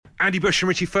Andy Bush and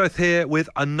Richie Firth here with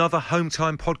another Home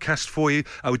Time podcast for you.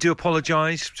 We do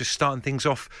apologise, just starting things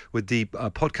off with the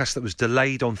podcast that was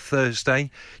delayed on Thursday. Do you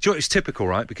know what, it's typical,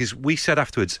 right? Because we said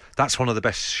afterwards, that's one of the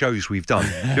best shows we've done. Do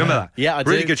you remember that? Yeah, I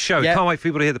do. Really good show. Yeah. Can't wait for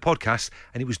people to hear the podcast,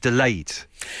 and it was delayed.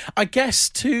 I guess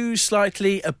to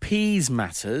slightly appease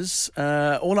matters,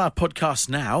 all our podcasts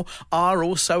now are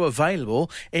also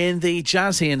available in the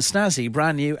Jazzy and Snazzy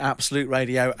brand new Absolute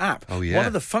Radio app. Oh, yeah. One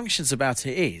of the functions about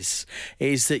it is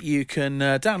that you can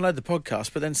download the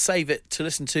podcast but then save it to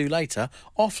listen to later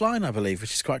offline, I believe,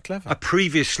 which is quite clever. A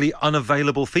previously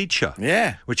unavailable feature.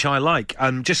 Yeah. Which I like.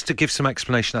 Just to give some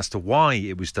explanation as to why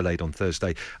it was delayed on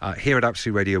Thursday, here at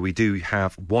Absolute Radio we do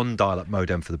have one dial-up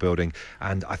modem for the building,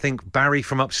 and I think Barry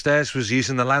from upstairs was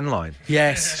using the landline.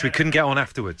 Yes. So we couldn't get on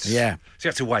afterwards. Yeah. So you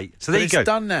have to wait. So there you It's go.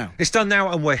 done now. It's done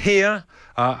now, and we're here.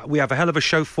 We have a hell of a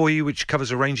show for you, which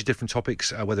covers a range of different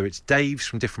topics, whether it's Dave's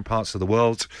from different parts of the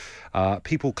world,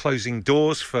 people closing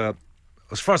doors for,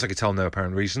 as far as I can tell, no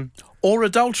apparent reason. Or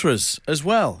adulterers as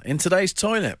well in today's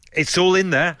toilet. It's all in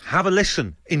there. Have a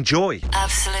listen. Enjoy.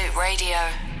 Absolute Radio.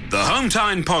 The Home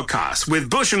Time Podcast with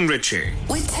Bush and Richie.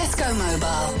 With Tesco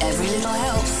Mobile, every little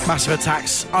helps. Massive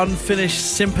Attacks,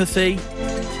 Unfinished Sympathy.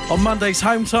 On Monday's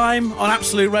Home Time on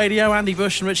Absolute Radio, Andy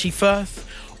Bush and Richie Firth.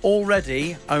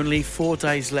 Already only 4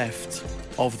 days left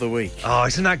of the week. Oh,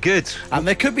 isn't that good? And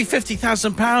there could be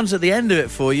 £50,000 at the end of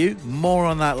it for you. More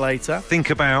on that later.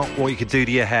 Think about what you could do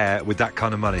to your hair with that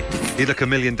kind of money. You'd look $1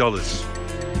 million.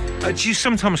 Do you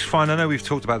sometimes find, I know we've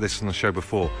talked about this on the show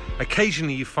before,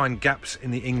 occasionally you find gaps in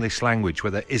the English language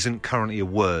where there isn't currently a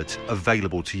word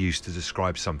available to use to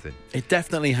describe something? It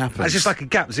definitely happens. It's just like a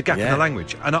gap. There's a gap in the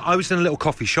language. And I was in a little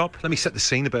coffee shop. Let me set the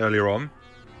scene a bit earlier on.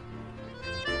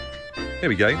 Here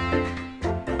we go.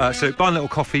 So buying a little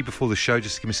coffee before the show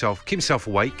just to keep myself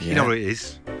awake. You know what it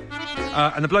is.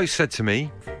 And the bloke said to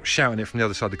me, shouting it from the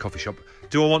other side of the coffee shop,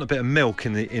 do I want a bit of milk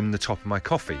in the top of my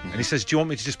coffee? And he says, do you want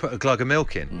me to just put a glug of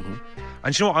milk in?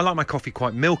 And do you know what? I like my coffee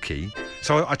quite milky.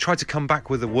 So I tried to come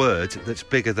back with a word that's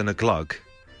bigger than a glug.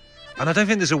 And I don't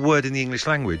think there's a word in the English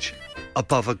language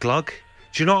above a glug.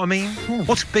 Do you know what I mean?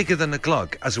 What's bigger than a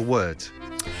glug as a word?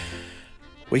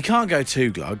 We can't go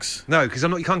 2 glugs. No, because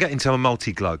you can't get into a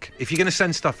multi-glug. If you're going to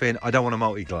send stuff in, I don't want a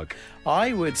multi-glug.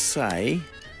 I would say...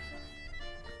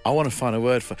 I want to find a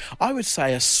word for... I would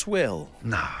say a swill.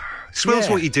 No. Swill's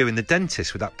what you do in the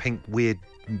dentist with that pink weird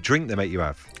drink they make you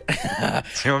have. Do you know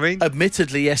what I mean?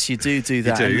 Admittedly, yes, you do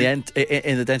that You do.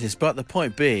 in the dentist. But the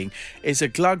point being is a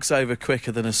glug's over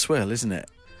quicker than a swill, isn't it?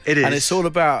 It is. And it's all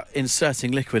about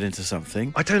inserting liquid into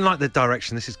something. I don't like the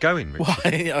direction this is going, Rich.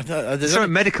 Why? There's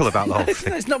something medical about the whole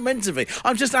thing. It's not meant to be.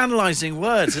 I'm just analysing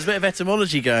words. There's a bit of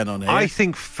etymology going on here. I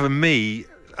think for me,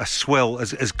 a swill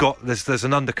has got... There's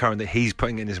an undercurrent that he's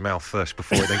putting in his mouth first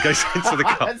before it then goes into the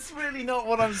cup. That's really not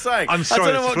what I'm saying. I'm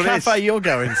sorry, I don't know that's what what it cafe is. you're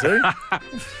going to.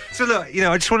 So look,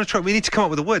 I just want to try... We need to come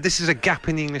up with a word. This is a gap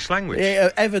in the English language.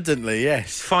 Yeah, evidently,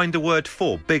 yes. Find a word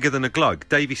for bigger than a glug.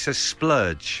 Davey says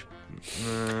splurge.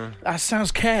 That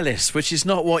sounds careless, which is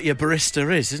not what your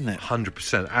barista is, isn't it?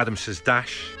 100%. Adam says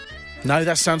dash. No,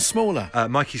 that sounds smaller.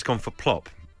 Mikey's gone for plop.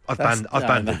 I've banned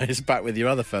no, him. it's back with your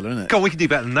other fella, isn't it? Go on, we can do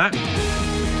better than that.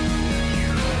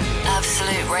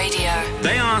 Absolute Radio.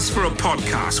 They asked for a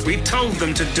podcast. We told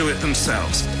them to do it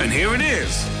themselves. And here it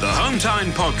is. The Home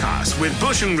Time Podcast with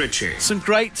Bush and Richie. Some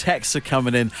great texts are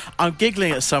coming in. I'm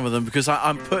giggling at some of them because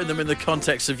I'm putting them in the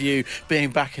context of you being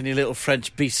back in your little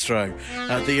French bistro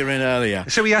that you were in earlier.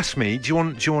 So he asked me, do you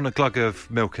want a glug of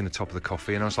milk in the top of the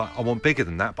coffee? And I was like, I want bigger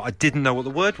than that, but I didn't know what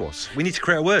the word was. We need to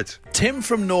create a word. Tim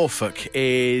from Norfolk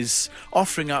is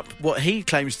offering up what he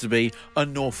claims to be a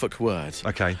Norfolk word.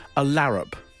 Okay. A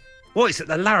larrup. What is it?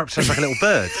 The larrup sounds like a little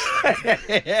bird.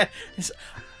 It's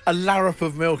a larrup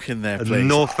of milk in there, please.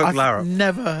 Norfolk I've larrup.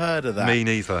 Never heard of that. Me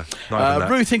neither. Not even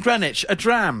that. Ruth in Greenwich, a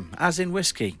dram, as in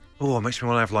whiskey. Oh, it makes me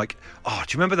want to have do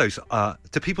you remember those?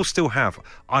 Do people still have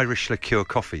Irish liqueur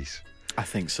coffees? I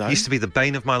think so. It used to be the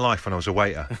bane of my life when I was a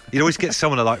waiter. You'd always get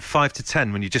someone at 5 to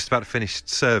 10 when you're just about to finish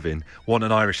serving, want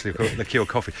an Irish liqueur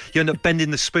coffee. You end up bending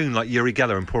the spoon like Uri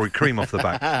Geller and pouring cream off the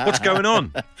back. What's going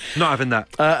on? Not having that.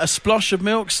 A splosh of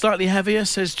milk, slightly heavier,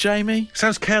 says Jamie.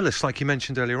 Sounds careless, like you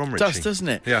mentioned earlier on, Richie. Doesn't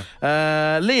it? Yeah.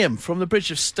 Liam from the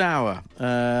Bridge of Stour.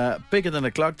 Bigger than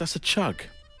a glug, that's a chug.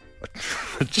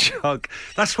 A chug.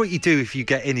 That's what you do if you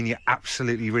get in and you're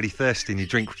absolutely really thirsty and you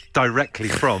drink directly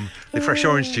from the fresh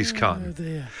orange juice carton.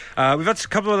 Dear. We've had a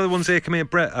couple of other ones here come in.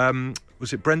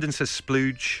 Was it Brendan says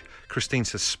splooge? Christine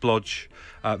says splodge.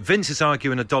 Vince is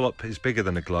arguing a dollop is bigger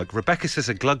than a glug. Rebecca says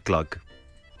a glug glug.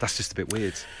 That's just a bit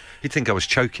weird. You'd think I was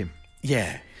choking.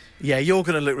 Yeah. Yeah, you're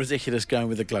going to look ridiculous going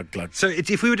with the glug glug. So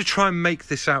if we were to try and make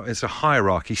this out as a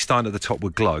hierarchy, starting at the top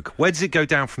with glug, where does it go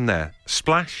down from there?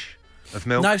 Splash of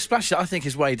milk? No, splash, I think,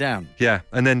 is way down. Yeah,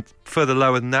 and then further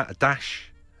lower than that, a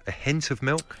dash, a hint of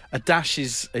milk. A dash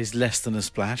is less than a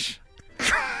splash.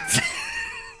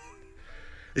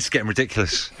 It's getting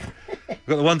ridiculous. We've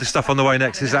got the Wonder Stuff on the way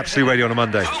next. This is Absolute Radio on a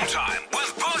Monday. Home time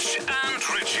with Bush and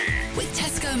Richie. With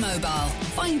Tesco Mobile.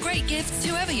 Find great gifts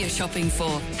whoever you're shopping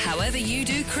for. However you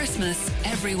do Christmas,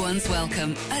 everyone's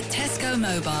welcome at Tesco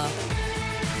Mobile.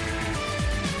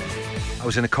 I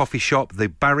was in a coffee shop. The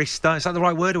barista, is that the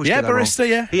right word? Or was I Yeah, get that wrong? barista,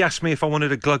 yeah. He asked me if I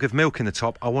wanted a glug of milk in the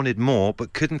top. I wanted more,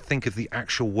 but couldn't think of the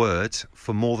actual word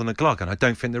for more than a glug, and I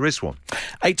don't think there is one.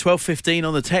 8, 12, 15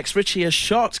 on the text. Richie, a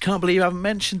shot. Can't believe I haven't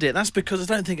mentioned it. That's because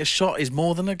I don't think a shot is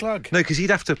more than a glug. No, because he'd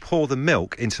have to pour the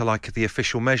milk into like the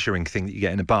official measuring thing that you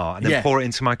get in a bar, and then Yeah. pour it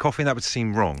into my coffee, and that would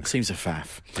seem wrong. Seems a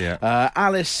faff. Yeah.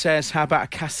 Alice says, how about a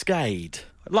cascade?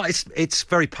 Like it's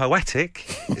very poetic.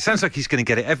 It sounds like he's going to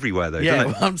get it everywhere, though, Yeah,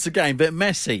 doesn't it? once again, bit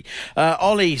messy.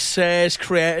 Ollie says,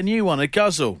 create a new one, a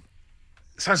guzzle.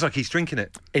 Sounds like he's drinking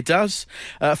it. It does.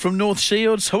 From North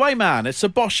Shields, Hawaii man, it's a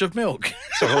bosh of milk.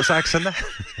 So what's the accent there?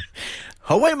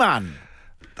 Hawaii man.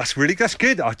 That's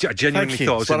good. I genuinely Thank you.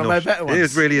 thought it was It's one of my better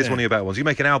ones. It really is Yeah. one of your better ones. You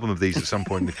make an album of these at some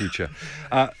point in the future.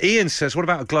 Ian says, what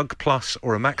about a glug plus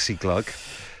or a maxi glug?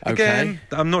 Again,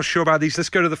 I'm not sure about these. Let's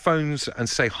go to the phones and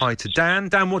say hi to Dan.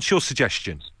 Dan, what's your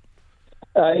suggestion?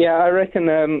 Yeah, I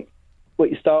reckon what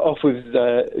you start off with,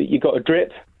 you got a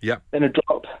drip, Yeah, then a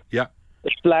drop, yeah, a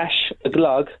splash, a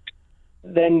glug,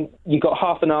 then you got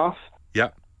half and half, yeah.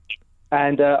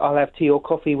 and I'll have tea or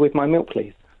coffee with my milk,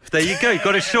 please. There you go.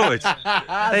 Got it sorted.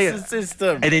 Hey, That's the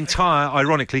system. an entire,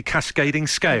 ironically, cascading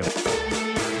scale.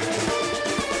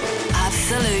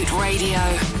 Absolute Radio.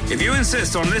 If you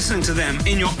insist on listening to them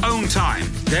in your own time,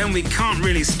 then we can't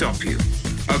really stop you.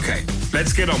 Okay,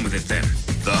 let's get on with it then.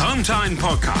 The Home Time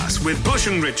Podcast with Bush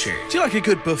and Richie. Do you like a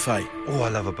good buffet? Oh, I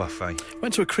love a buffet.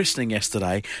 Went to a christening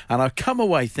yesterday, and I've come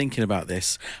away thinking about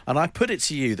this, and I put it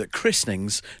to you that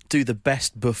christenings do the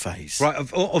best buffets. Right,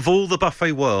 of all the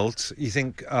buffet worlds, you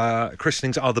think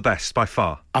christenings are the best by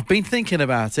far? I've been thinking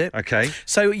about it. Okay.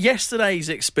 So yesterday's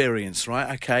experience,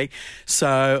 right? Okay.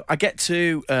 So I get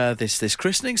to this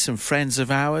christening. Some friends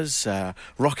of ours,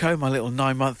 Rocco, my little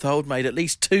 9-month-old, made at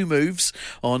least 2 moves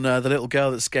on the little girl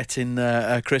that's getting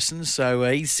christened. So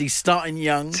he's starting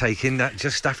young. Taking that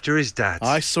just after his dad.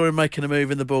 I saw him making a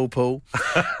move in the ball pool,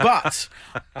 but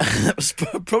that was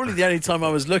probably the only time I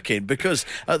was looking, because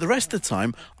the rest of the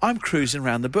time I'm cruising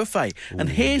around the buffet. And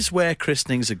here's where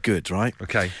christenings are good, right?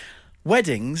 Okay.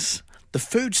 Weddings, the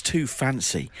food's too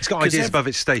fancy. It's got 'Cause ideas above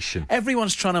its station.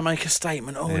 Everyone's trying to make a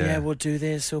statement. Oh, Yeah. yeah, we'll do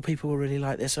this, or people will really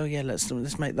like this. Oh, yeah, let's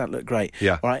make that look great.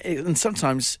 Yeah. All right. And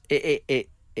sometimes it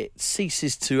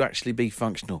ceases to actually be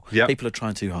functional. Yeah. People are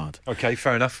trying too hard. Okay,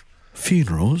 fair enough.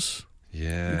 Funerals,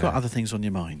 Yeah. you've got other things on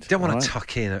your mind. You don't want all to right?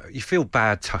 tuck in. You feel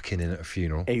bad tucking in at a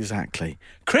funeral. Exactly.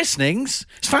 Christenings,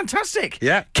 it's fantastic.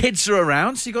 Yeah. Kids are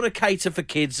around, so you've got to cater for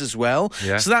kids as well.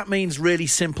 Yeah. So that means really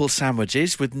simple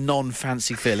sandwiches with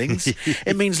non-fancy fillings.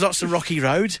 It means lots of Rocky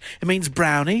Road. It means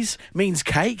brownies. It means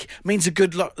cake. It means a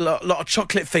good lot of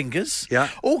chocolate fingers. Yeah.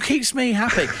 All keeps me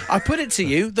happy. I put it to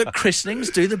you that christenings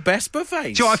do the best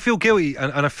buffets. Do you know what, I feel guilty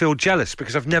and I feel jealous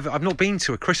because I've not been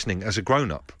to a christening as a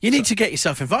grown-up. You need to get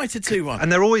yourself invited to one.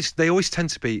 And they always tend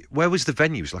to be, where was the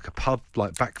venues? Like a pub,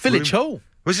 like back Village room? Hall.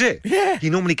 Was it? Yeah. You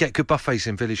normally get good buffets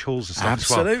in village halls and stuff as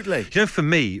well. Absolutely. You know, for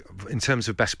me, in terms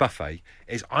of best buffet,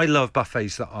 is I love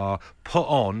buffets that are put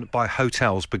on by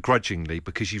hotels begrudgingly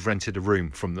because you've rented a room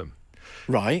from them.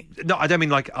 Right. No, I don't mean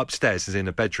like upstairs as in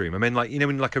a bedroom. I mean like, you know,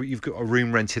 when like you've got a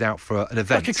room rented out for an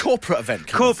event. Like a corporate event.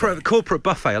 kind of thing. Corporate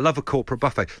buffet. I love a corporate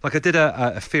buffet. Like I did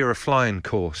a Fear of Flying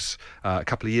course a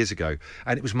couple of years ago,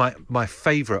 and it was my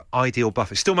favourite ideal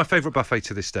buffet. Still my favourite buffet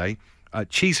to this day.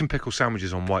 Cheese and pickle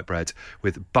sandwiches on white bread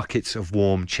with buckets of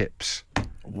warm chips.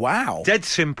 Wow. Dead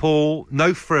simple,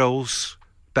 no frills.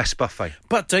 Best buffet.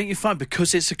 But don't you find,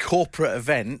 because it's a corporate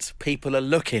event, people are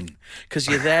looking? Because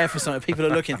you're there for something. People are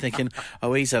looking, thinking,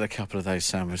 oh, he's had a couple of those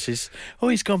sandwiches. Oh,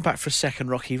 he's gone back for a second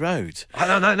Rocky Road.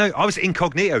 No. I was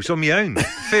incognito. It's on my own.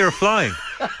 Fear of flying.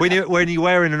 When you're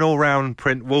wearing an all-round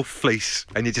print wolf fleece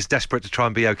and you're just desperate to try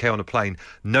and be okay on a plane,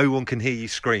 no one can hear you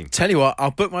scream. Tell you what,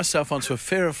 I'll book myself onto a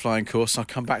Fear of Flying course. I'll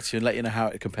come back to you and let you know how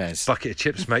it compares. Bucket of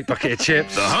chips, mate. Bucket of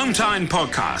chips. The Home Time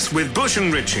Podcast with Bush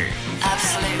and Richie.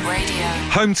 Absolute Radio.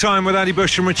 Home time with Andy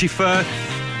Bush and Richie Firth.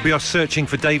 We are searching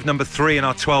for Dave number 3 in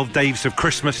our 12 Daves of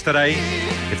Christmas today.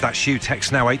 If that's you,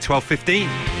 text now 8 12 15.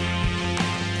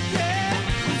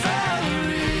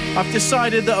 I've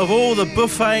decided that of all the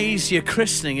buffets, your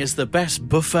christening is the best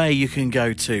buffet you can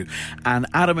go to. And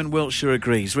Adam in Wiltshire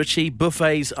agrees. Richie,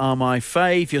 buffets are my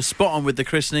fave. You're spot on with the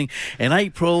christening. In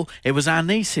April, it was our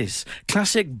niece's.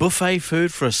 Classic buffet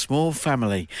food for a small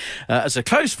family. As a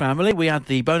close family, we had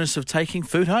the bonus of taking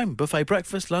food home. Buffet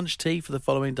breakfast, lunch, tea for the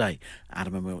following day.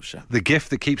 Adam in Wiltshire. The gift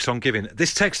that keeps on giving.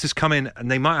 This text has come in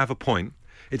and they might have a point.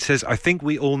 It says, I think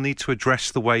we all need to address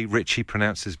the way Richie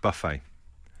pronounces buffet.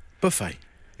 Buffet.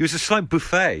 It was a slight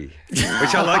buffet,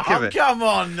 which I like of it. Come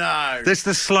on, no. There's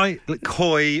the slight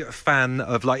coy fan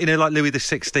of, like Louis the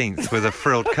 16th with a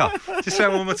frilled cuff. Just say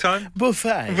it one more time.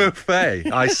 Buffet.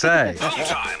 Buffet, I say. Home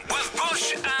time with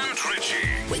Bush and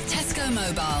Richie. With Tesco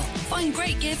Mobile. Find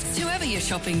great gifts whoever you're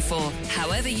shopping for.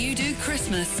 However you do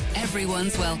Christmas,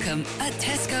 everyone's welcome at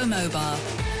Tesco Mobile.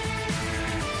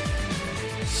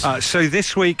 So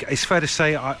this week, it's fair to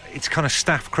say it's kind of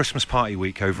staff Christmas party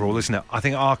week overall, isn't it? I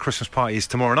think our Christmas party is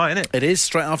tomorrow night, isn't it? It is,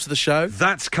 straight after the show.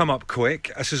 That's come up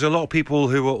quick. There's a lot of people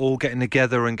who are all getting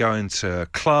together and going to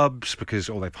clubs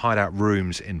or they've hired out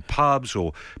rooms in pubs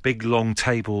or big long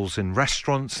tables in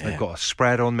restaurants. Yeah. They've got a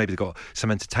spread on, maybe they've got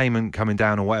some entertainment coming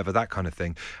down or whatever, that kind of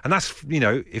thing. And that's,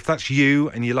 if that's you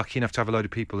and you're lucky enough to have a load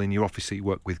of people in your office that you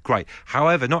work with, great.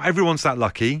 However, not everyone's that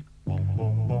lucky.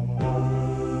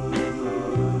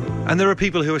 And there are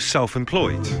people who are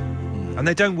self-employed and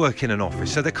they don't work in an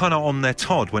office, so they're kind of on their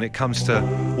Todd when it comes to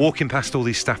walking past all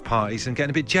these staff parties and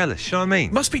getting a bit jealous, you know what I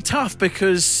mean? Must be tough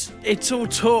because it's all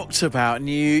talked about and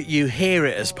you hear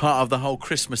it as part of the whole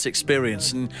Christmas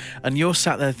experience and you're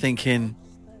sat there thinking,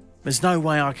 there's no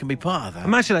way I can be part of that.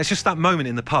 Imagine that. It's just that moment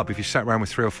in the pub, if you sat around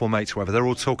with 3 or 4 mates or whatever, they're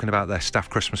all talking about their staff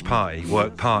Christmas party,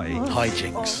 work party.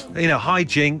 Hijinks.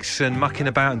 Hijinks and mucking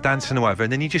about and dancing or whatever,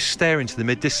 and then you just stare into the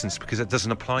mid-distance because it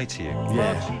doesn't apply to you.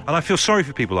 Yeah. And I feel sorry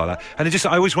for people like that. And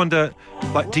I always wonder,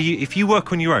 like, if you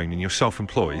work on your own and you're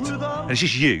self-employed, and it's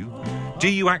just you, do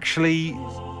you actually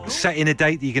set in a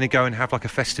date that you're going to go and have like a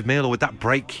festive meal, or would that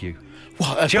break you?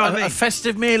 What, a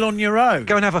festive meal on your own?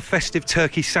 Go and have a festive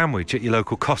turkey sandwich at your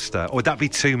local Costa, or would that be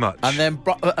too much? And then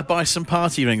buy some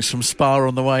party rings from Spa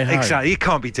on the way home. Exactly, you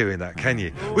can't be doing that, can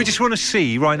you? We just want to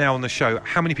see right now on the show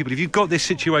how many people, if you've got this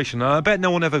situation, I bet no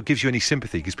one ever gives you any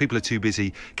sympathy because people are too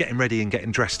busy getting ready and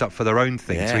getting dressed up for their own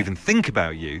thing to even think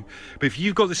about you. But if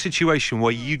you've got the situation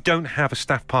where you don't have a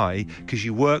staff party because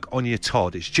you work on your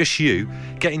Todd, it's just you,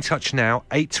 get in touch now,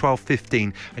 8 12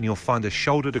 15, and you'll find a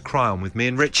shoulder to cry on with me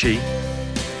and Richie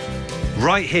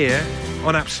right here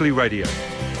on Absolute Radio.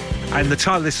 And the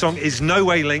title of this song is no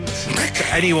way linked to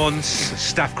anyone's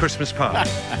staff Christmas party.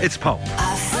 It's pop.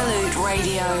 Absolute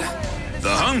Radio. The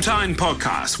Home Time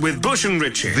Podcast with Bush and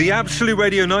Richie. The Absolute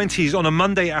Radio 90s on a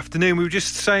Monday afternoon. We were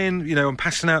just saying, I'm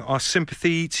passing out our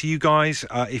sympathy to you guys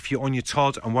if you're on your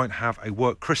Todd and won't have a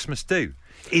work Christmas do.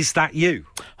 Is that you?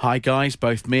 Hi guys,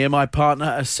 both me and my partner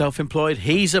are self-employed.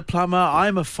 He's a plumber,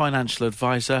 I'm a financial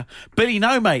advisor. Billy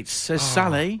no mates, says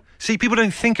Sally. See, people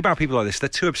don't think about people like this. They're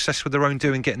too obsessed with their own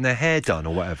doing, getting their hair done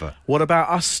or whatever. What about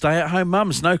us stay-at-home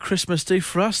mums? No Christmas do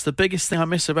for us. The biggest thing I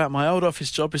miss about my old office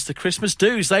job is the Christmas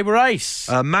do's. They were ace.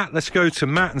 Matt, let's go to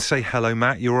Matt and say hello,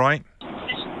 Matt. You all right?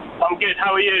 I'm good.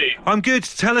 How are you? I'm good.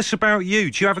 Tell us about you.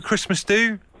 Do you have a Christmas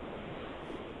do?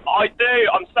 I do.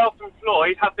 I'm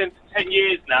self-employed, have been for 10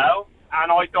 years now,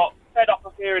 and I got fed up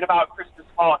of hearing about Christmas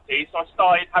parties, so I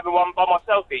started having one by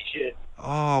myself each year.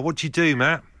 Oh, what do you do,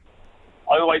 Matt?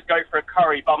 I always go for a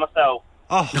curry by myself.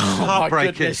 Oh,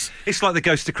 heartbreaking. It's like the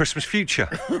Ghost of Christmas Future.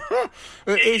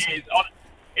 It is.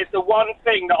 It's the one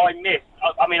thing that I miss.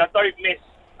 I mean, I don't miss...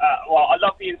 I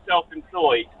love being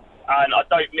self-employed, and I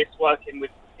don't miss working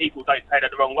with people. Don't take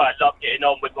that the wrong way. I love getting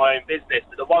on with my own business,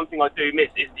 but the one thing I do miss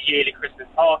is the yearly Christmas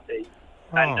party.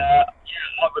 And I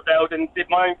rebelled and did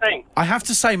my own thing. I have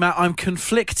to say, Matt, I'm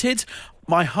conflicted.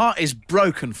 My heart is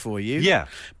broken for you. Yeah.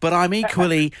 But I'm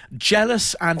equally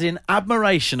jealous and in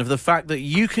admiration of the fact that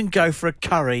you can go for a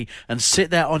curry and sit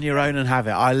there on your own and have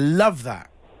it. I love that.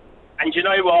 And you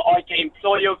know what? I get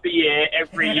Employee of the Year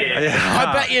every year. Yeah.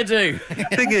 I bet you do.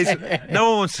 The thing is, no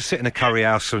one wants to sit in a curry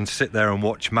house and sit there and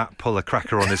watch Matt pull a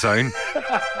cracker on his own.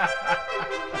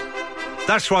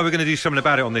 That's why we're going to do something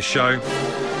about it on this show.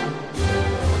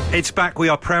 It's back. We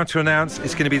are proud to announce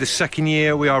it's going to be the second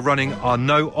year we are running our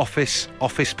no office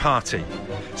party.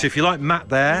 So if you like Matt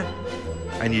there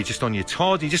and you're just on your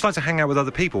Todd, you just like to hang out with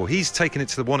other people, he's taken it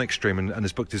to the one extreme and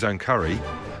has booked his own curry.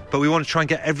 But we want to try and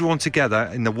get everyone together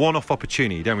in the one-off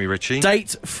opportunity, don't we, Richie?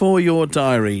 Date for your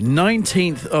diary,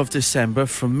 19th of December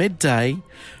from midday.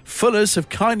 Fuller's have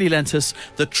kindly lent us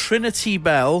the Trinity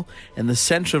Bell in the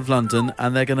centre of London,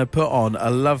 and they're going to put on a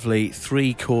lovely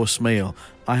 3-course meal.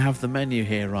 I have the menu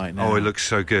here right now. Oh, it looks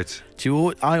so good.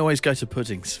 I always go to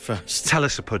puddings first. Tell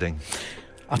us a pudding.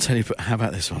 I'll tell you, how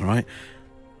about this one, right?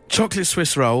 Chocolate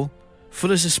Swiss roll,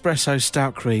 Fuller's espresso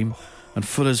stout cream, and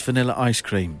Fuller's vanilla ice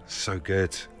cream. So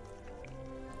good.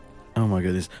 Oh my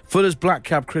goodness. Fuller's black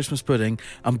cab Christmas pudding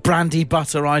and brandy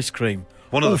butter ice cream.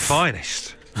 One of the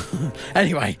finest.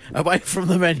 Anyway, away from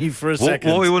the menu for a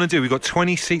second. What we want to do, we've got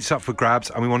 20 seats up for grabs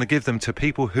and we want to give them to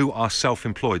people who are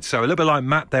self-employed. So a little bit like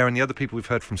Matt there and the other people we've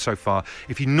heard from so far.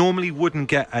 If you normally wouldn't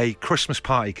get a Christmas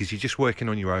party because you're just working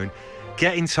on your own,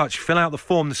 get in touch, fill out the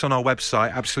form that's on our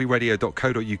website,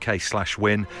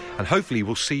 absoluteradio.co.uk/win, and hopefully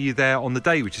we'll see you there on the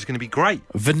day, which is going to be great.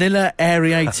 Vanilla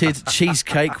aerated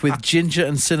cheesecake with ginger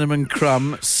and cinnamon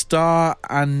crumb, star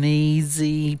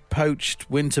anise poached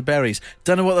winter berries.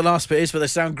 Don't know what the last bit is, but they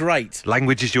sound great.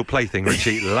 Language is your plaything,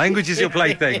 Richie. Language is your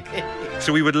plaything.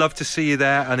 So we would love to see you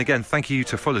there. And again, thank you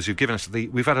to Fuller's who've given us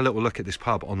we've had a little look at this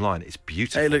pub online. It's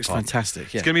beautiful. It looks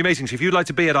fantastic, yeah. It's going to be amazing. So if you'd like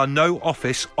to be at our no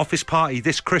office party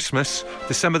this Christmas,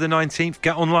 December the 19th,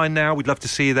 get online now. We'd love to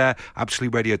see you there.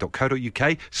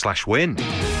 absoluteradio.co.uk/win. The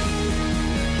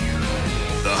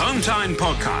Home Time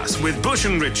Podcast with Bush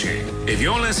and Richie. If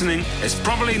you're listening, it's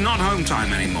probably not Home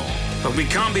Time anymore, but we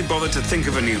can't be bothered to think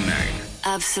of a new name.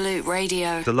 Absolute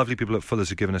Radio. The lovely people at Fuller's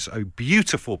have given us a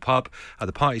beautiful pub.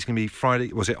 The party's going to be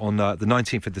Friday, was it on the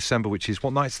 19th of December, which is,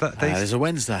 what night's that day? It's a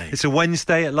Wednesday. It's a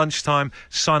Wednesday at lunchtime.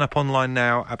 Sign up online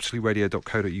now,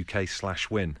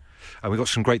 absoluteradio.co.uk/win. And we've got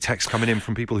some great texts coming in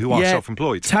from people who are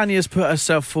self-employed. Tanya's put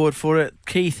herself forward for it.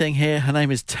 Key thing here, her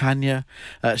name is Tanya.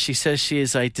 She says she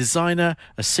is a designer,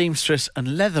 a seamstress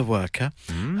and leather worker.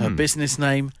 Her business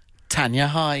name, Tanya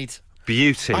Hyde.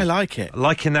 Beauty. I like it.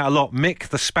 Liking that a lot. Mick,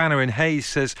 the spanner in Hayes,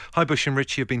 says, hi, Bush and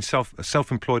Richie. I've been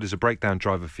self-employed as a breakdown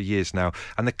driver for years now.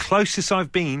 And the closest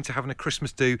I've been to having a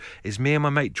Christmas do is me and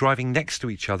my mate driving next to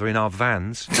each other in our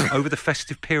vans over the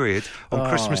festive period on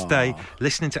Christmas Day,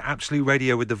 listening to Absolute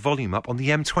Radio with the volume up on the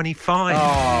M25.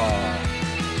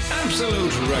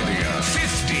 Absolute Radio.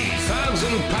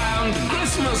 £50,000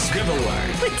 Christmas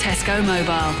giveaway. With Tesco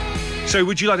Mobile. So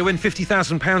would you like to win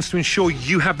 £50,000 to ensure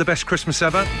you have the best Christmas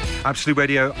ever? Absolute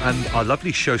Radio and our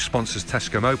lovely show sponsors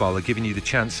Tesco Mobile are giving you the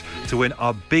chance to win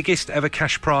our biggest ever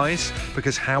cash prize,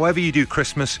 because however you do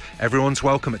Christmas, everyone's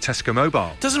welcome at Tesco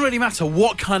Mobile. Doesn't really matter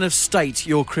what kind of state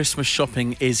your Christmas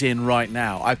shopping is in right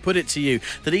now. I put it to you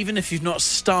that even if you've not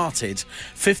started,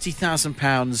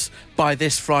 £50,000 by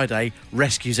this Friday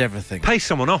rescues everything. Pay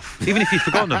someone off, even if you've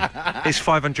forgotten them. It's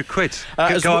 500 quid.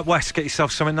 Go up west, get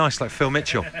yourself something nice like Phil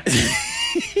Mitchell.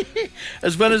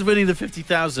 As well as winning the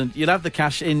 50,000, you'll have the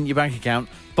cash in your bank account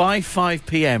by 5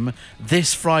 p.m.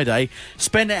 this Friday.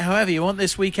 Spend it however you want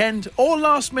this weekend or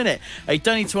last minute. You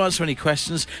don't need to answer any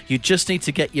questions. You just need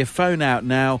to get your phone out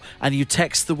now and you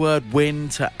text the word WIN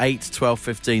to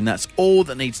 81215. That's all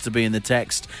that needs to be in the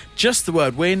text. Just the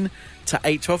word WIN to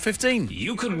 81215.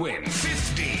 You can win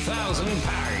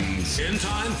 £50,000 in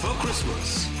time for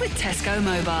Christmas. With Tesco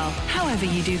Mobile. However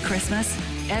you do Christmas,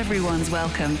 everyone's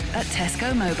welcome at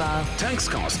Tesco Mobile. Tanks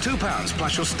cost £2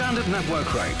 plus your standard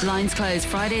network rate. Lines close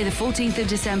Friday the 14th of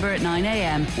December at 9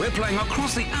 a.m. We're playing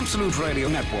across the Absolute Radio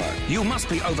network. You must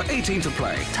be over 18 to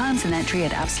play. Terms and entry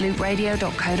at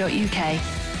absoluteradio.co.uk.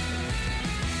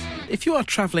 If you are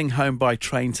travelling home by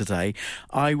train today,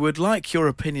 I would like your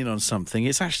opinion on something.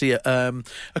 It's actually a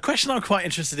question I'm quite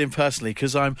interested in personally,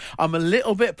 because I'm a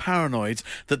little bit paranoid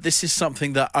that this is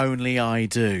something that only I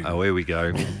do. Oh, here we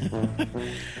go.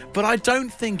 But I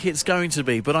don't think it's going to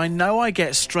be. But I know I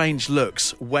get strange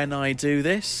looks when I do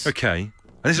this. Okay. And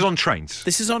this is on trains?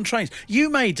 This is on trains. You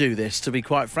may do this, to be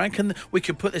quite frank, and we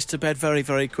could put this to bed very,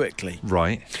 very quickly.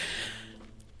 Right.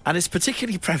 And it's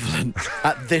particularly prevalent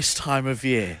at this time of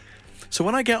year. So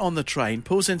when I get on the train,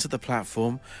 pulls into the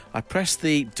platform, I press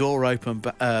the door open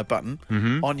button,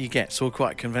 on you get. So we're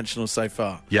quite conventional so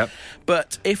far. Yep.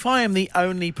 But if I am the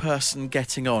only person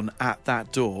getting on at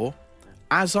that door,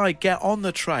 as I get on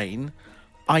the train,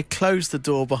 I close the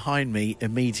door behind me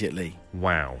immediately.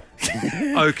 Wow.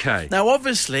 Okay. Now,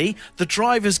 obviously, the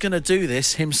driver's going to do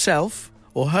this himself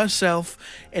or herself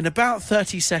in about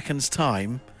 30 seconds'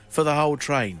 time for the whole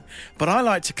train. But I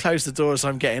like to close the door as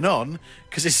I'm getting on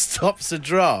because it stops a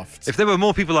draft. If there were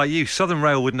more people like you, Southern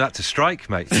Rail wouldn't have to strike,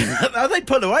 mate. They'd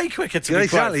pull away quicker, to be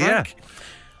quite frank. Yeah.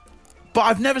 But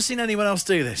I've never seen anyone else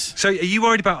do this. So are you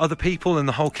worried about other people and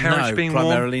the whole carriage No, being warm?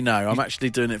 primarily no. I'm actually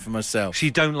doing it for myself. So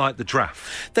you don't like the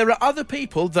draft? There are other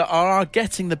people that are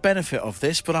getting the benefit of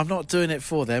this, but I'm not doing it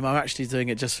for them. I'm actually doing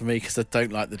it just for me because I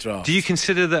don't like the draft. Do you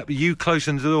consider that you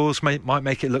closing the doors might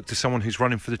make it look to someone who's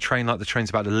running for the train like the train's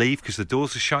about to leave because the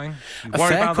doors are shutting? You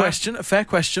worried about that? A fair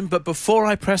question. But before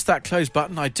I press that close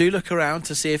button, I do look around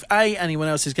to see if A, anyone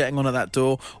else is getting on at that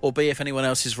door, or B, if anyone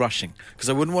else is rushing, because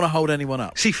I wouldn't want to hold anyone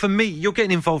up. See, for me, you're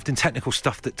getting involved in technical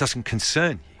stuff that doesn't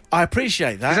concern you. I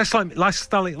appreciate that. 'Cause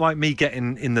that's like me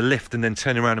getting in the lift and then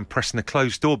turning around and pressing the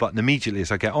close door button immediately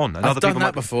as I get on. And I've other done people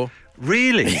that before.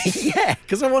 Really? Yeah,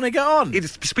 because I want to get on.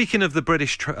 Speaking of the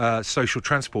British Social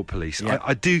Transport Police, Yeah.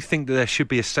 I do think that there should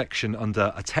be a section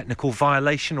under a technical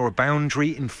violation or a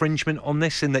boundary infringement on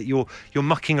this, in that you're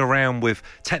mucking around with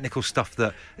technical stuff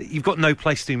that you've got no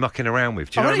place to be mucking around with.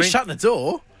 Do you know I'm what I only mean? shutting the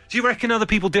door. Do you reckon other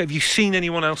people do? Have you seen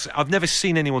anyone else? I've never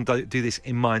seen anyone do this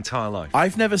in my entire life.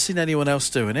 I've never seen anyone else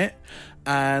doing it,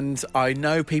 and I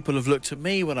know people have looked at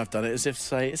me when I've done it as if to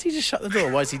say, has he just shut the door?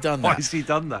 Why has he done that? Why has he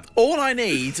done that? All I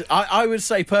need, I would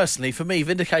say personally, for me,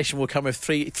 vindication will come if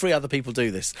three other people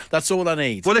do this. That's all I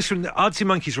need. Well, listen, Artsy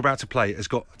Monkeys we're about to play has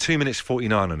got 2 minutes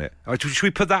 49 on it. Should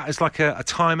we put that as like a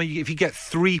timer? If you get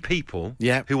 3 people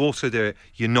who also do it,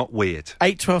 you're not weird.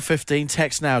 8 12 15,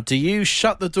 text now. Do you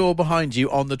shut the door behind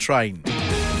you on the train?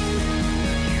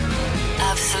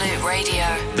 Absolute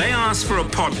Radio. They asked for a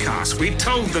podcast. We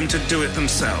told them to do it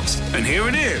themselves. And here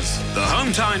it is, the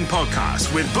Home Time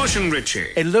Podcast with Bush and Richie.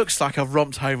 It looks like I've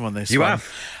romped home on this You one.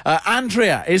 have.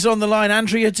 Andrea is on the line.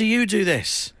 Andrea, do you do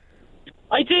this?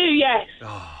 I do, yes.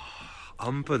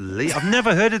 Unbelievable. I've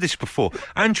never heard of this before.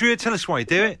 Andrea, tell us why you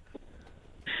do it.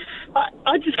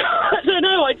 I just, I don't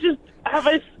know, I just have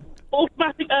this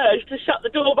automatic urge to shut the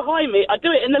door behind me. I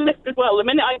do it in the lift as well. The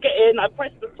minute I get in, I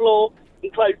press the floor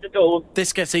and close the door.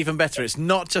 This gets even better. It's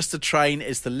not just the train,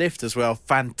 it's the lift as well.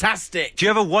 Fantastic. Do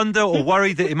you ever wonder or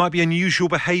worry that it might be unusual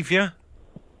behaviour?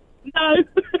 No.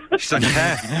 She doesn't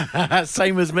care.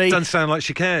 Same as me. Doesn't sound like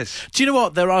she cares. Do you know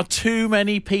what? There are too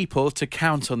many people to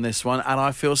count on this one, and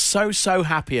I feel so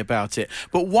happy about it.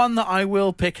 But one that I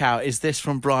will pick out is this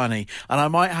from Bryony, and I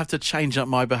might have to change up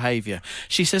my behaviour.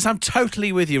 She says, I'm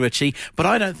totally with you, Richie, but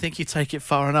I don't think you take it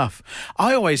far enough.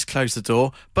 I always close the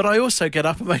door, but I also get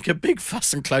up and make a big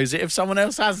fuss and close it if someone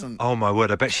else hasn't. Oh, my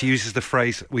word. I bet she uses the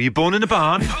phrase, were you born in a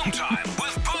barn? Home Time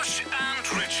with Bush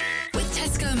and Richie. With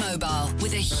Tesco Mobile,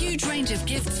 with a huge range of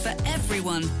gifts for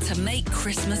everyone to make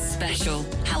Christmas special.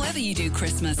 However you do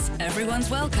Christmas, everyone's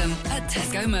welcome at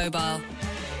Tesco Mobile.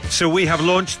 So we have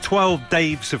launched 12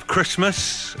 Daves of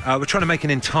Christmas. We're trying to make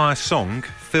an entire song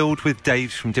filled with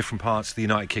Daves from different parts of the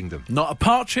United Kingdom. Not a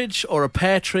partridge or a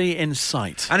pear tree in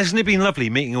sight. And hasn't it been lovely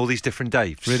meeting all these different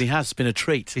Daves? Really has been a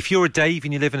treat. If you're a Dave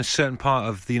and you live in a certain part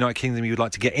of the United Kingdom you would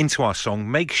like to get into our song,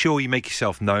 make sure you make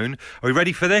yourself known. Are we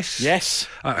ready for this? Yes.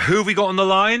 Who have we got on the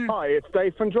line? Hi, it's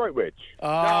Dave from Droitwich.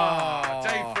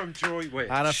 Dave from Droitwich.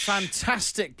 And a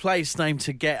fantastic place name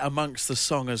to get amongst the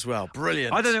song as well.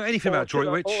 Brilliant. I don't know anything about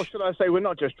Droitwich. Or should I say we're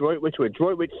not just Droitwich, we're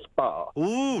Droitwich Spa.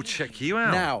 Ooh, check you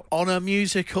out. Now, on a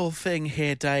musical thing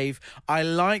here, Dave, I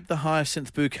like the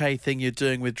Hyacinth Bouquet thing you're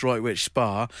doing with Droitwich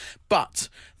Spa, but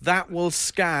that will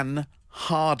scan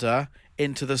harder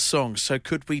into the song. So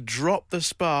could we drop the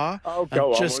Spa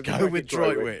and just go with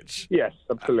Droitwich? Yes,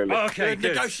 absolutely. Okay,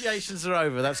 good. Negotiations are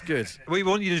over. That's good. We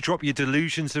want you to drop your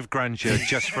delusions of grandeur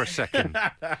just for a second.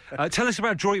 Tell us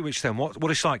about Droitwich then. What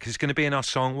it's like. It's going to be in our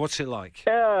song. What's it like?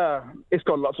 Yeah, it's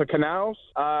got lots of canals.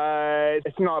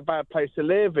 It's not a bad place to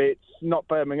live. It's not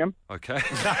Birmingham. Okay.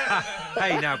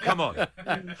 Hey, now, come on.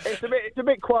 It's a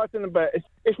bit quieter than Birmingham.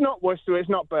 It's not Worcester. It's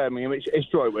not Birmingham. It's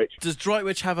Droitwich. Does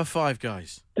Droitwich have a Five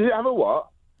Guys? Does it have a what?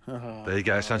 There you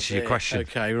go. That's answered your question.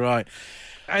 Okay, right.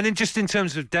 And then just in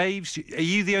terms of Daves, are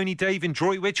you the only Dave in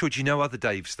Droitwich or do you know other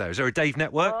Daves there? Is there a Dave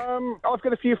network? I've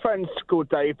got a few friends called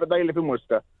Dave, but they live in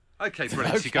Worcester. Okay,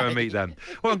 brilliant. So you go and meet them.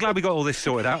 Well, I'm glad we got all this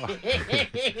sorted out.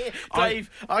 Dave,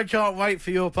 I can't wait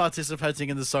for your participating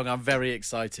in the song. I'm very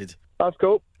excited. That's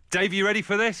cool. Dave, you ready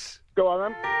for this? Go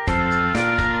on then.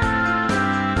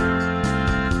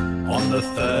 On the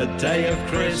third day of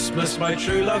Christmas, my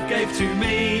true love gave to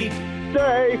me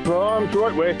Dave from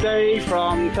Droitwich, Dave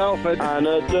from Telford, and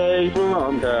a Dave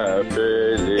from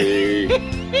Caerphilly.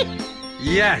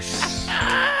 Yes.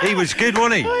 He was good,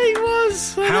 wasn't he? He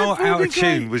was. How out of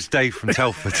tune was Dave from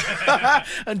Telford?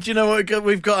 And do you know what?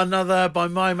 We've got another, by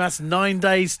my maths, 9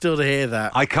 days still to hear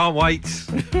that. I can't wait.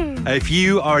 If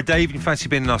you are a Dave and you fancy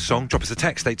being in our song, drop us a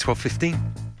text, 8 12 15.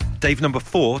 Dave number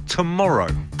 4, tomorrow.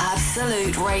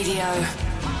 Absolute Radio.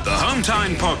 The Home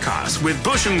Time Podcast with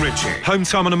Bush and Richie. Home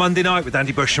time on a Monday night with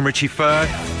Andy Bush and Richie Ferd.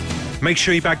 Make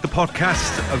sure you bag the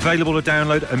podcast, available to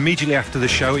download immediately after the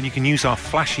show, and you can use our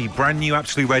flashy brand new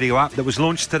Absolute Radio app that was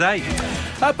launched today.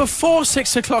 Before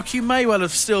 6 o'clock, you may well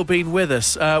have still been with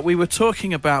us. We were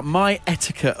talking about my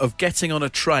etiquette of getting on a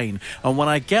train. And when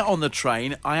I get on the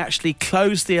train, I actually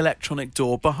close the electronic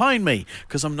door behind me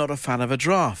because I'm not a fan of a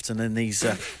draft. And then these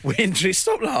wintry...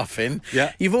 Stop laughing.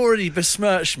 Yeah. You've already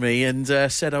besmirched me and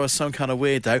said I was some kind of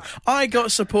weirdo. I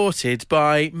got supported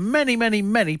by many, many,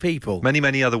 many people. Many,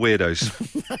 many other weirdos.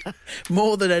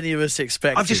 More than any of us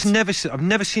expected. I've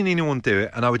never seen anyone do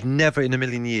it, and I would never in a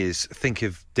million years think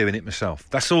of doing it myself.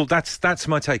 That's all. That's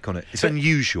my take on it. It's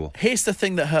unusual. Here's the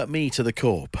thing that hurt me to the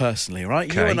core, personally, right?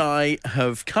 Okay. You and I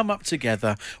have come up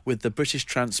together with the British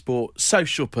Transport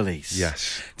Social Police.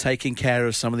 Yes. Taking care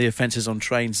of some of the offences on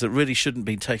trains that really shouldn't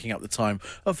be taking up the time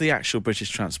of the actual British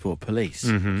Transport Police.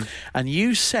 Mm-hmm. And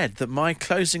you said that my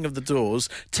closing of the doors,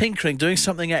 tinkering, doing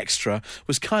something extra,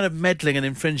 was kind of meddling and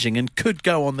infringing and could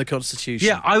go on the Constitution.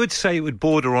 Yeah, I would say it would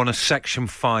border on a Section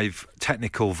 5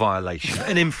 technical violation,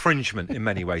 an infringement in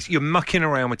many ways. You're mucking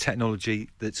around with technology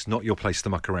that's not your place to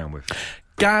muck around with.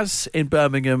 Gaz in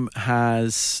Birmingham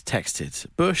has texted,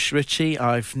 Bush, Richie,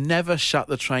 I've never shut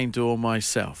the train door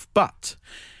myself, but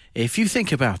if you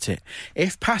think about it,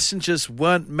 if passengers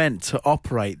weren't meant to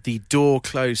operate the door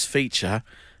close feature,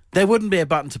 there wouldn't be a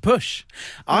button to push.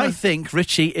 I think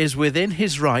Richie is within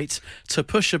his right to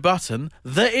push a button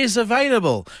that is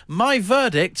available. My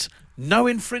verdict, no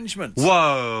infringement.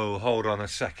 Whoa, hold on a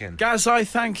second. Gaz, I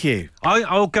thank you.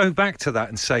 I'll go back to that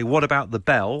and say, what about the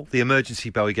bell, the emergency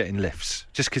bell you get in lifts?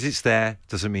 Just because it's there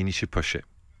doesn't mean you should push it.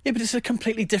 Yeah, but it's a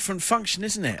completely different function,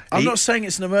 isn't it? I'm not saying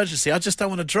it's an emergency, I just don't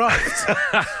want to draft.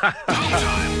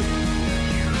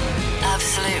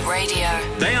 Absolute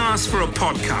Radio. They asked for a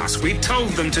podcast. We told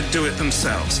them to do it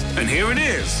themselves. And here it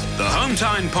is, the Home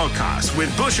Time Podcast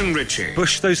with Bush and Richie.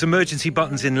 Bush, those emergency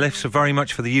buttons in lifts are very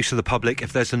much for the use of the public.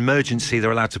 If there's an emergency,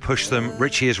 they're allowed to push them.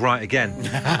 Richie is right again.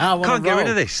 Can't get rid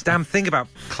of this damn thing about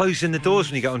closing the doors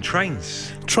when you get on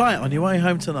trains. Try it on your way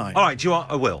home tonight. All right, do you know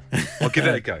what? I will. I'll give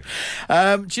it a go.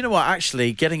 Do you know what?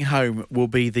 Actually, getting home will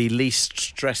be the least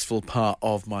stressful part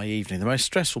of my evening. The most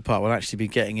stressful part will actually be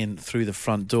getting in through the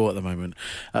front door at the moment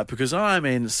because I'm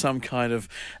in some kind of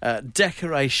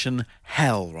decoration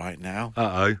hell right now.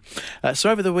 Uh-oh. So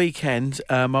over the weekend,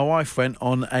 my wife went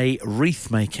on a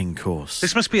wreath-making course.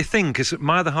 This must be a thing because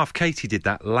my other half, Katie, did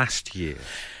that last year.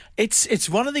 It's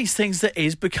one of these things that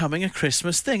is becoming a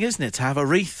Christmas thing, isn't it? To have a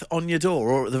wreath on your door,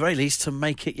 or at the very least, to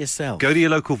make it yourself. Go to your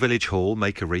local village hall,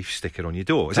 make a wreath, stick it on your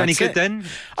door. Is that any good then?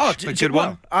 Oh, a good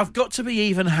one? I've got to be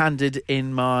even-handed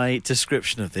in my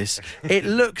description of this. It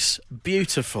looks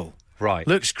beautiful. Right.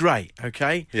 Looks great,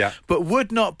 okay? Yeah. But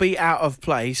would not be out of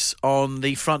place on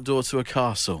the front door to a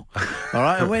castle. All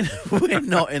right? And we're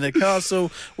not in a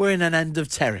castle, we're in an end of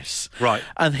terrace. Right.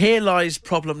 And here lies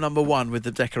problem number one with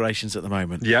the decorations at the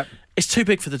moment. Yeah. It's too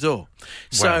big for the door.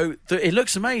 So it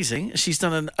looks amazing. She's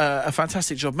done a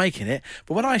fantastic job making it.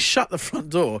 But when I shut the front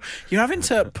door, you're having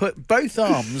to put both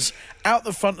arms out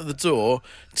the front of the door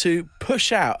to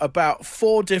push out about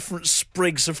 4 different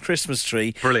sprigs of Christmas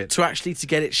tree. Brilliant. To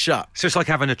get it shut. So it's like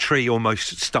having a tree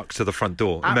almost stuck to the front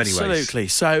door in many ways. Absolutely.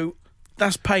 So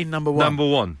that's pain number one. Number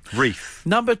one, wreath.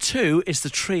 Number 2 is the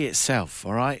tree itself,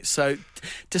 all right? So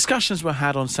discussions were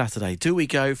had on Saturday. Do we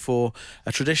go for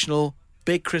a traditional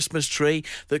big Christmas tree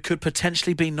that could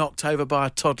potentially be knocked over by a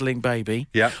toddling baby?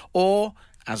 Yeah. Or,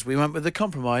 as we went with the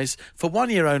compromise, for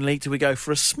 1 year only, do we go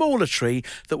for a smaller tree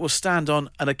that will stand on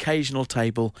an occasional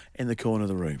table in the corner of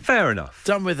the room? Fair enough.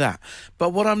 Done with that. But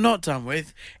what I'm not done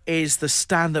with is the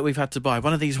stand that we've had to buy.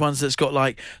 One of these ones that's got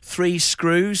like 3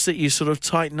 screws that you sort of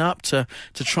tighten up to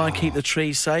try and keep the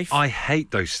tree safe. I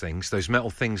hate those things, those metal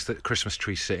things that Christmas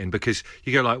trees sit in, because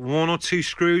you go like 1 or 2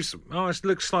 screws. Oh, it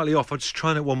looks slightly off. I'll just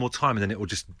try it one more time and then it will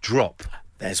just drop.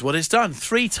 There's what it's done.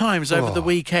 3 times over the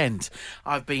weekend.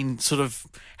 I've been sort of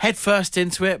head first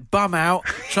into it, bum out,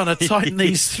 trying to tighten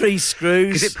these 3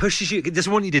 screws. Because it pushes you. It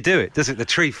doesn't want you to do it, does it? The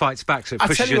tree fights back, so it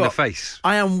pushes you in the face.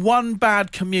 I am one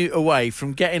bad commute away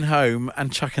from getting home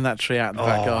and chucking that tree out in the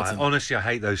back garden. Honestly, I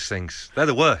hate those things. They're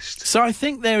the worst. So I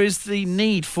think there is the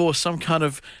need for some kind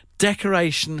of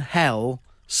decoration hell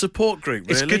support group,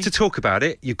 really. It's good to talk about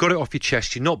it. You've got it off your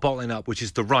chest. You're not bottling up, which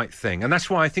is the right thing. And that's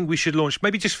why I think we should launch,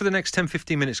 maybe just for the next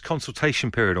 10-15 minutes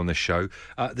consultation period on this show,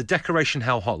 the Decoration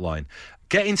Hell Hotline.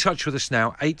 Get in touch with us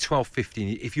now, 8 12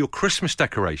 15. If your Christmas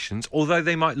decorations, although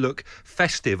they might look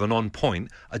festive and on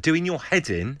point, are doing your head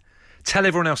in, tell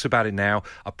everyone else about it now.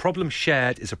 A problem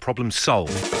shared is a problem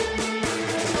solved.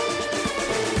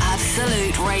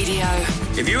 Absolute Radio.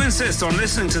 If you insist on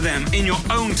listening to them in your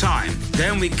own time,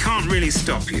 then we can't really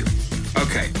stop you.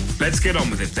 Okay, let's get on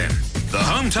with it then. The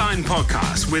Home Time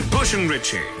Podcast with Bush and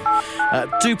Richie.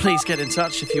 Do please get in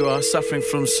touch if you are suffering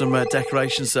from some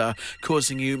decorations that are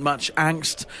causing you much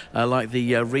angst, like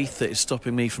the wreath that is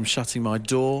stopping me from shutting my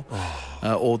door,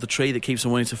 or the tree that keeps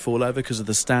on wanting to fall over because of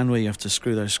the stand where you have to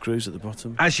screw those screws at the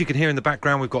bottom. As you can hear in the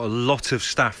background, we've got a lot of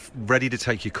staff ready to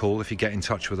take your call if you get in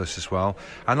touch with us as well.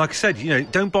 And like I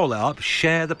said, don't bottle it up,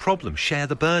 share the problem, share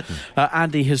the burden.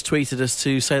 Andy has tweeted us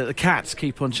to say that the cats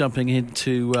keep on jumping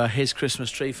into his Christmas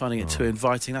tree, finding it too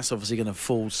inviting. That's obviously going to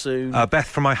fall soon. Beth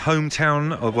from my hometown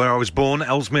where I was born,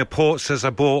 Ellesmere Port, says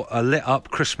I bought lit up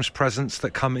Christmas presents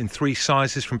that come in 3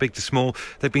 sizes from big to small.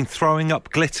 They've been throwing up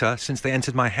glitter since they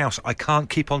entered my house. I can't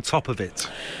keep on top of it.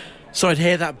 Sorry to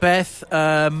hear that, Beth.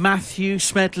 Matthew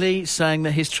Smedley saying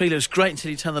that his tree looks great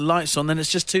until you turn the lights on, then it's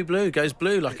just too blue. It goes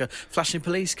blue like a flashing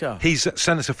police car. He's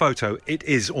sent us a photo. It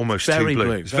is almost very too blue.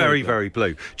 blue. It's very, very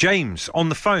blue. James, on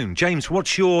the phone. James,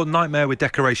 what's your nightmare with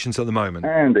decorations at the moment?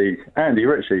 Andy,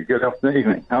 Richie, good afternoon,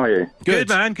 evening. How are you? Good,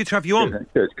 man. Good to have you on.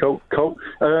 Good, cool.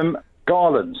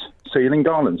 Garlands, ceiling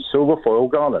garlands, silver foil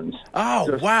garlands. Oh,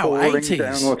 just wow, falling 80s.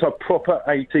 down on a proper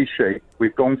 80s sheet.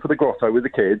 We've gone for the grotto with the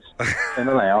kids in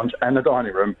the lounge and the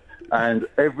dining room, and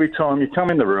every time you come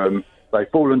in the room, they've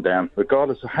fallen down.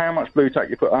 Regardless of how much blue tack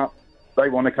you put up, they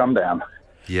want to come down.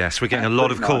 Yes, we're getting a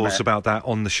lot of calls about that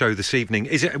on the show this evening.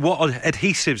 What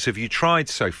adhesives have you tried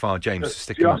so far, James, to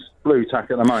stick them up? Just blue tack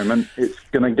at the moment. It's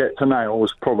going to get to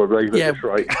nails probably at this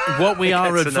rate. What we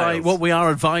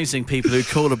are advising people who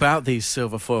call about these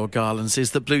silver foil garlands is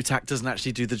that blue tack doesn't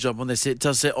actually do the job on this. It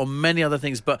does it on many other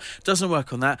things, but doesn't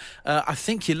work on that. I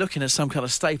think you're looking at some kind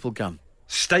of staple gun.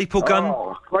 Staple gun?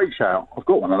 Oh, great shout. I've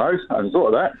got one of those. I hadn't thought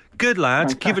of that. Good,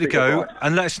 lad. Give it a go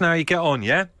and let us know how you get on,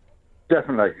 yeah?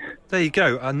 Definitely. There you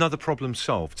go. Another problem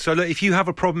solved. So, look, if you have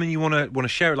a problem and you want to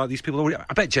share it like these people already...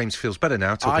 I bet James feels better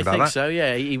now talking about that. I think so,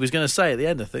 yeah. He was going to say at the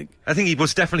end, I think. I think he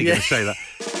was definitely going to say that.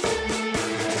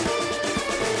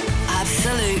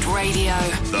 Absolute Radio.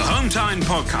 The Home Time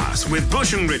Podcast with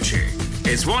Bush and Richie.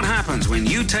 It's what happens when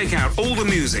you take out all the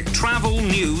music, travel,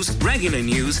 news, regular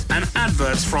news, and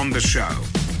adverts from the show.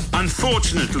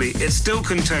 Unfortunately, it still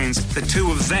contains the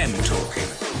two of them talking.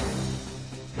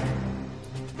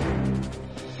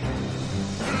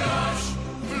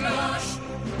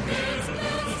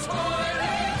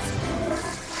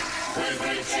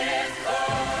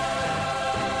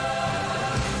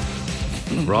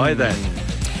 Right then.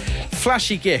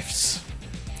 Flashy gifts.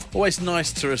 Always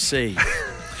nice to receive.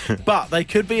 But they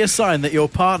could be a sign that your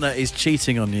partner is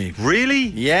cheating on you. Really?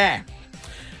 Yeah.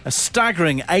 A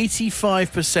staggering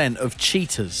 85% of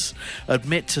cheaters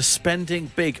admit to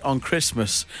spending big on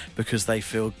Christmas because they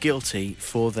feel guilty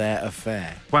for their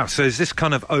affair. Wow, so is this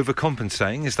kind of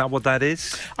overcompensating? Is that what that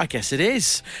is? I guess it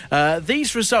is.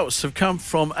 These results have come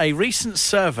from a recent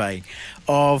survey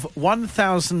of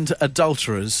 1,000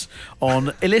 adulterers on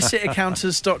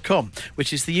illicitencounters.com,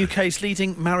 which is the UK's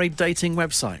leading married dating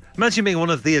website. Imagine being one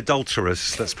of the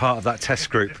adulterers that's part of that test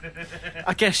group.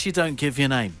 I guess you don't give your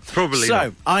name. Probably So,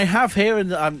 not. I have here,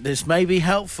 and this may be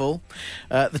helpful,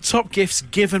 the top gifts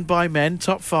given by men,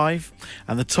 top 5,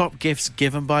 and the top gifts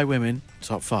given by women,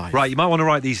 top 5. Right, you might want to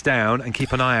write these down and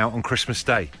keep an eye out on Christmas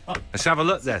Day. Let's have a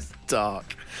look then.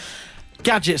 Dark.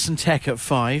 Gadgets and tech at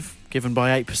 5. Given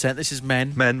by 8%. This is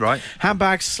men. Men, right.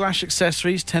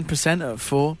 Handbags/accessories, 10% at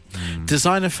 4.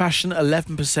 Designer fashion,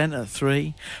 11% at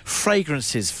 3.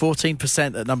 Fragrances,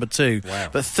 14% at number 2. Wow.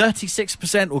 But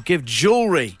 36% will give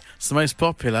jewellery. It's the most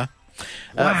popular.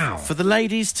 Wow. For the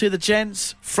ladies to the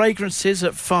gents, fragrances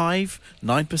at 5,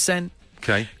 9%.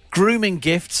 Okay. Grooming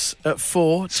gifts at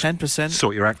 4, 10%.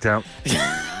 Sort your act out.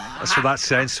 That's what that's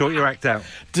saying. Sort your act out.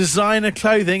 Designer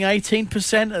clothing,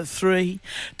 18% at 3.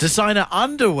 Designer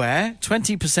underwear,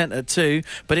 20% at 2.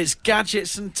 But it's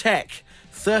gadgets and tech,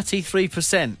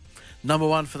 33%. Number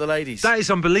 1 for the ladies. That is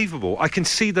unbelievable. I can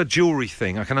see the jewellery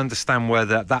thing. I can understand where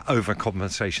that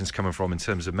overcompensation's coming from in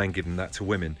terms of men giving that to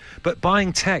women. But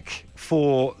buying tech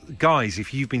for guys,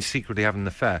 if you've been secretly having an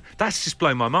affair, that's just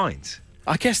blown my mind.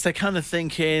 I guess they're kind of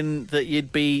thinking that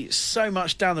you'd be so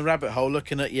much down the rabbit hole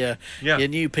looking at your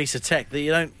new piece of tech that you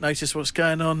don't notice what's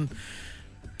going on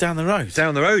down the road.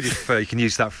 Down the road, if you can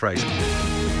use that phrase.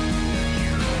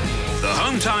 The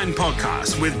Home Time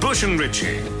Podcast with Bush and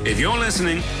Richie. If you're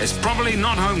listening, it's probably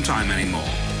not Home Time anymore,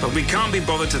 but we can't be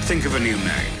bothered to think of a new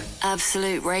name.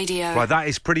 Absolute Radio. Right, that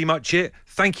is pretty much it.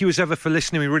 Thank you as ever for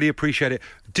listening. We really appreciate it.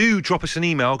 Do drop us an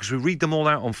email because we read them all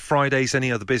out on Fridays,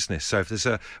 Any Other Business. So if there's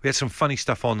we had some funny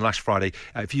stuff on last Friday.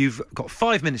 If you've got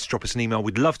 5 minutes, drop us an email.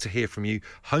 We'd love to hear from you.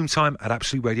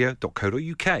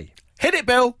 hometime@absoluteradio.co.uk. Hit it,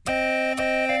 Bill.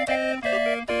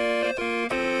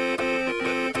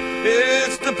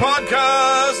 It's the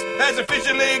podcast has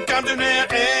officially come to an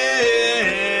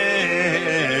end.